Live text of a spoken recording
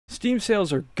Steam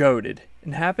sales are goated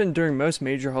and happen during most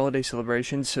major holiday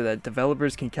celebrations so that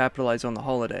developers can capitalize on the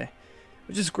holiday,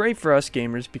 which is great for us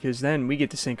gamers because then we get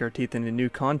to sink our teeth into new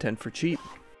content for cheap.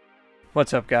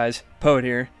 What's up guys, Poet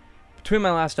here. Between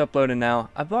my last upload and now,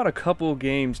 I bought a couple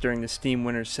games during the Steam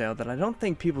Winter Sale that I don't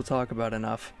think people talk about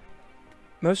enough.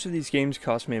 Most of these games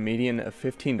cost me a median of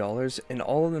 $15 and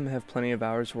all of them have plenty of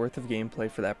hours worth of gameplay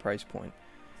for that price point.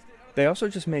 They also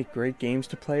just make great games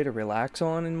to play to relax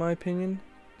on in my opinion.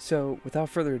 So, without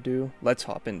further ado, let's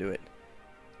hop into it.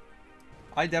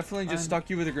 I definitely just stuck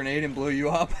you with a grenade and blew you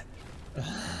up.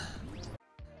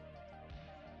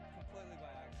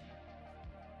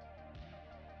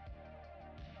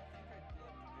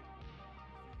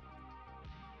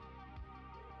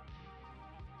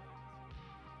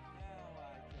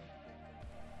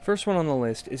 First one on the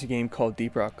list is a game called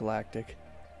Deep Rock Galactic.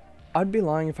 I'd be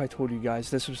lying if I told you guys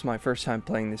this was my first time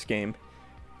playing this game.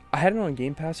 I had it on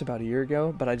Game Pass about a year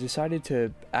ago, but I decided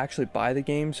to actually buy the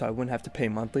game so I wouldn't have to pay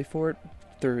monthly for it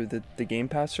through the Game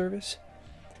Pass service.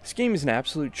 This game is an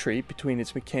absolute treat between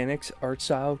its mechanics, art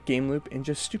style, game loop, and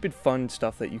just stupid fun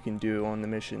stuff that you can do on the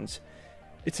missions.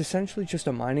 It's essentially just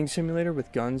a mining simulator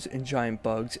with guns and giant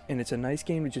bugs, and it's a nice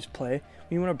game to just play when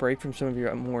you want to break from some of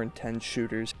your more intense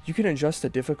shooters. You can adjust the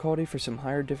difficulty for some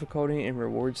higher difficulty and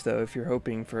rewards though if you're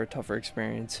hoping for a tougher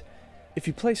experience. If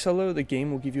you play solo, the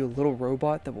game will give you a little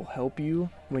robot that will help you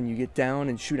when you get down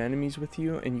and shoot enemies with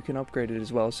you, and you can upgrade it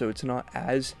as well so it's not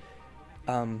as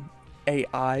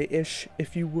AI-ish,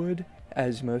 if you would,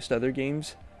 as most other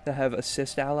games that have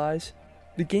assist allies.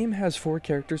 The game has 4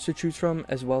 characters to choose from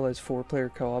as well as 4-player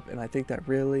co-op, and I think that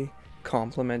really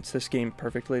complements this game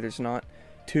perfectly. There's not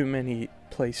too many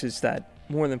places that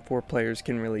more than 4 players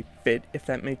can really fit, if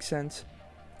that makes sense.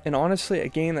 And honestly, a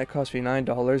game that cost me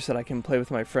 $9 that I can play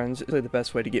with my friends is really the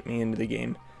best way to get me into the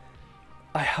game.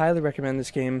 I highly recommend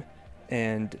this game,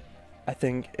 and I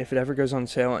think if it ever goes on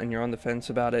sale and you're on the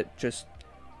fence about it, just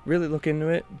really look into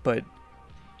it, but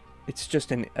it's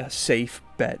just a safe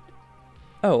bet.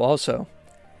 Oh, also,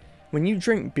 when you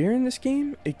drink beer in this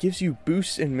game, it gives you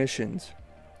boosts in missions.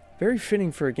 Very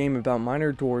fitting for a game about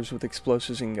miner dwarves with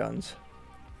explosives and guns.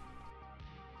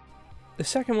 The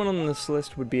second one on this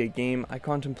list would be a game I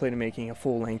contemplated making a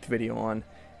full-length video on,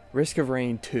 Risk of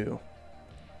Rain 2.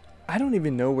 I don't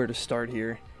even know where to start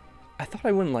here. I thought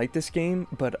I wouldn't like this game,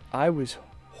 but I was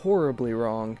horribly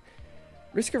wrong.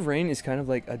 Risk of Rain is kind of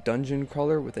like a dungeon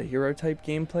crawler with a hero-type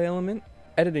gameplay element.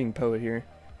 Editing Poet here.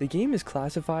 The game is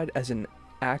classified as an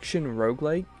action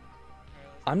roguelike.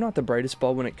 I'm not the brightest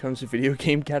bulb when it comes to video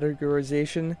game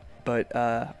categorization, but,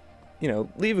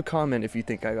 leave a comment if you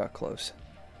think I got close.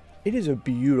 It is a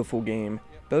beautiful game,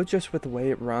 both just with the way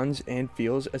it runs and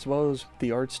feels, as well as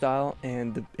the art style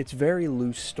and its very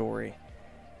loose story.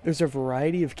 There's a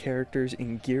variety of characters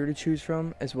and gear to choose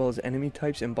from, as well as enemy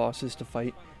types and bosses to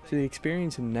fight, so the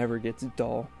experience never gets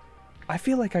dull. I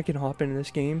feel like I can hop into this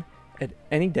game at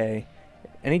any day,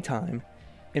 any time,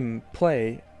 and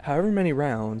play however many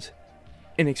rounds,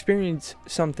 and experience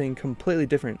something completely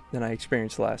different than I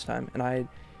experienced last time, and I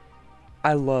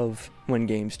love when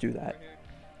games do that.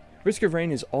 Risk of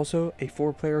Rain is also a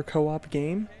 4-player co-op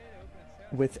game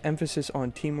with emphasis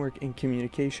on teamwork and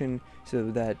communication so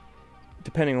that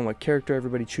depending on what character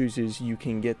everybody chooses, you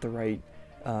can get the right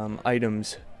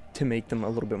items to make them a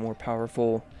little bit more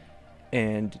powerful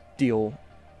and deal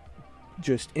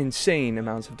just insane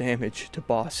amounts of damage to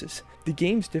bosses. The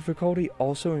game's difficulty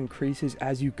also increases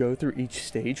as you go through each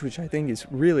stage, which I think is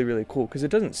really, really cool because it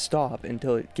doesn't stop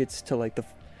until it gets to like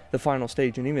the final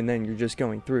stage, and even then you're just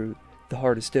going through the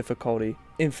hardest difficulty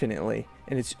infinitely,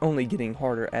 and it's only getting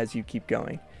harder as you keep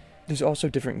going. There's also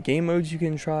different game modes you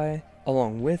can try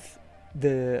along with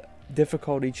the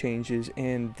difficulty changes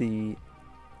and the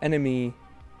enemy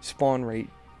spawn rate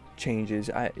changes.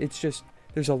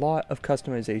 There's a lot of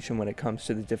customization when it comes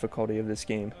to the difficulty of this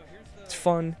game. It's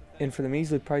fun, and for the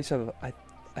measly price of I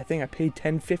think I paid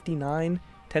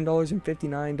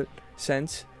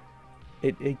 $10.59,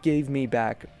 it gave me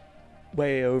back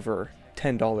way over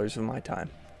 $10 of my time.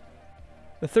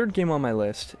 The third game on my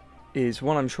list is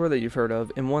one I'm sure that you've heard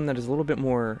of, and one that is a little bit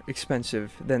more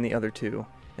expensive than the other two,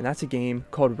 and that's a game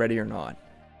called Ready or Not.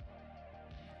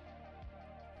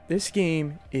 This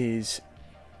game is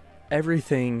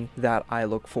everything that I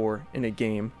look for in a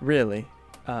game, really.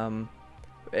 At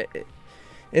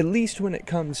least when it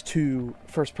comes to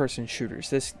first-person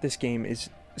shooters, this game is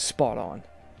spot on.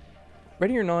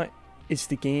 Ready or Not is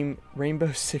the game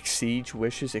Rainbow Six Siege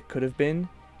wishes it could have been.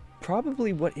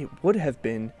 Probably what it would have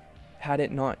been had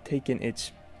it not taken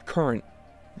its current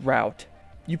route.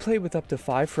 You play with up to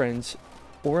 5 friends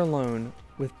or alone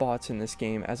with bots in this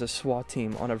game as a SWAT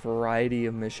team on a variety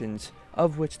of missions,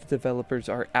 of which the developers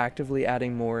are actively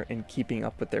adding more and keeping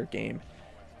up with their game.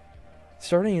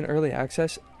 Starting in early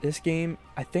access, this game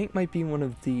I think might be one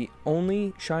of the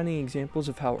only shining examples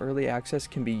of how early access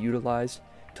can be utilized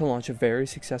to launch a very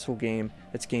successful game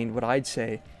that's gained what I'd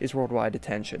say is worldwide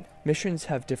attention. Missions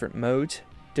have different modes,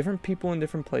 different people in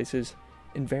different places,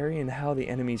 and vary in how the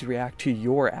enemies react to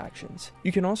your actions.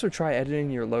 You can also try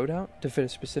editing your loadout to fit a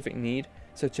specific need,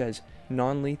 such as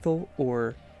non-lethal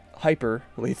or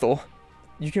hyper-lethal.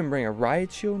 You can bring a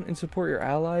riot shield and support your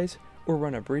allies, or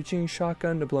run a breaching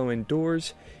shotgun to blow in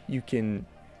doors. You can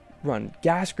run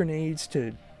gas grenades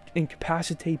to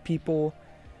incapacitate people.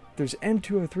 There's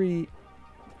M203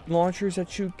 launchers that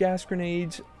shoot gas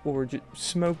grenades, or just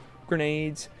smoke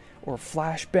grenades, or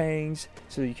flashbangs,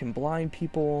 so you can blind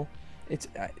people.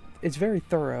 It's very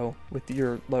thorough with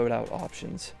your loadout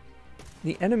options.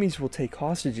 The enemies will take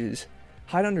hostages,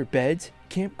 hide under beds,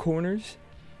 camp corners.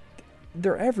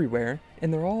 They're everywhere,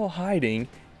 and they're all hiding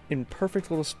in perfect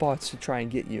little spots to try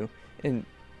and get you. And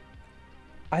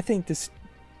I think this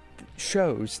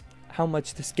shows how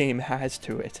much this game has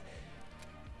to it.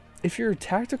 If you're a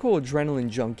tactical adrenaline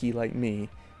junkie like me,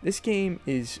 this game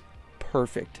is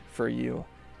perfect for you.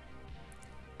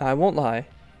 I won't lie,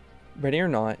 Ready or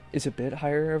Not is a bit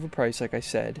higher of a price, like I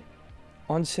said.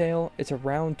 On sale, it's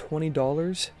around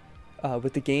 $20,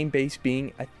 with the game base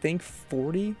being, I think,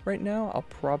 $40 right now. I'll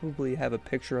probably have a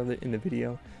picture of it in the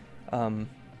video.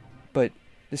 But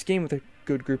this game with a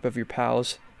good group of your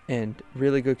pals and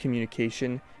really good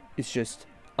communication is just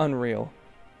unreal.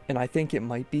 And I think it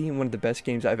might be one of the best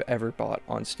games I've ever bought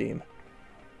on Steam.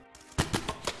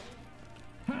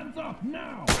 Hands up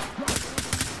now!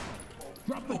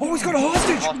 Oh, he's got a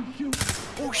hostage!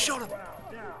 Oh, shot him!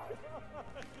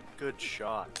 Good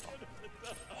shot.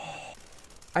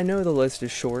 I know the list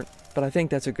is short, but I think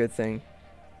that's a good thing.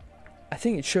 I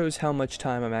think it shows how much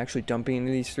time I'm actually dumping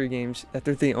into these 3 games, that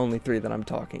they're the only 3 that I'm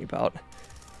talking about.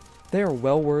 They are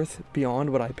well worth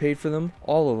beyond what I paid for them,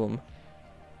 all of them.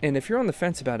 And if you're on the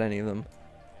fence about any of them,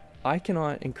 I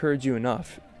cannot encourage you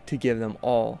enough to give them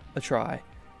all a try.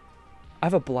 I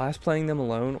have a blast playing them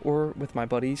alone or with my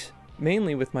buddies,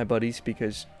 mainly with my buddies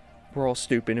because we're all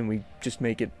stupid and we just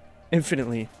make it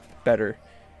infinitely better.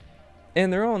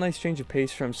 And they're all a nice change of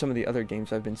pace from some of the other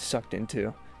games I've been sucked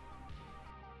into.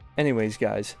 Anyways,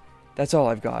 guys, that's all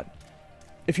I've got.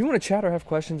 If you want to chat or have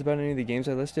questions about any of the games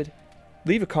I listed,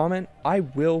 leave a comment. I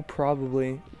will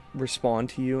probably respond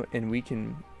to you and we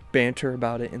can banter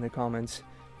about it in the comments.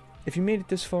 If you made it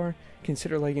this far,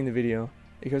 consider liking the video.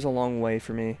 It goes a long way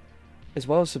for me, as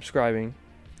well as subscribing.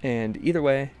 And either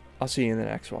way, I'll see you in the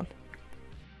next one.